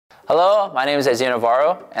Hello, my name is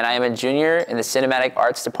Navarro, and I am a junior in the Cinematic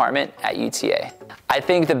Arts Department at UTA. I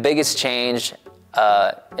think the biggest change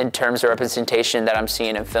in terms of representation that I'm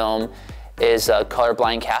seeing in film is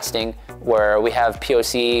colorblind casting, where we have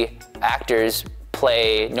POC actors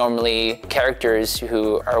play normally characters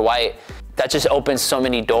who are white. That just opens so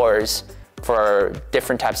many doors for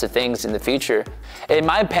different types of things in the future. In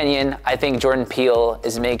my opinion, I think Jordan Peele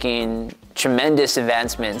is making tremendous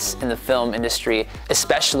advancements in the film industry,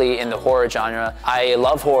 especially in the horror genre. I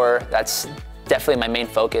love horror. That's definitely my main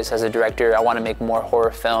focus as a director. I want to make more horror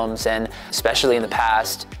films, and especially in the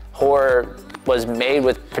past, horror was made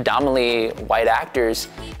with predominantly white actors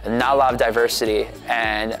and not a lot of diversity,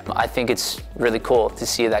 and I think it's really cool to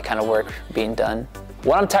see that kind of work being done.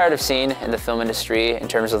 What I'm tired of seeing in the film industry in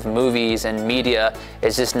terms of movies and media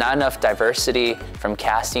is just not enough diversity, from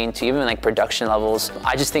casting to even like production levels.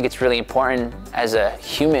 I just think it's really important as a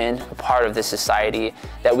human, a part of this society,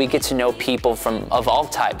 that we get to know people of all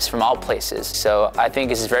types, from all places. So I think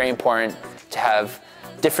it's very important to have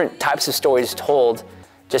different types of stories told,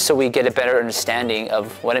 just so we get a better understanding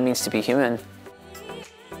of what it means to be human.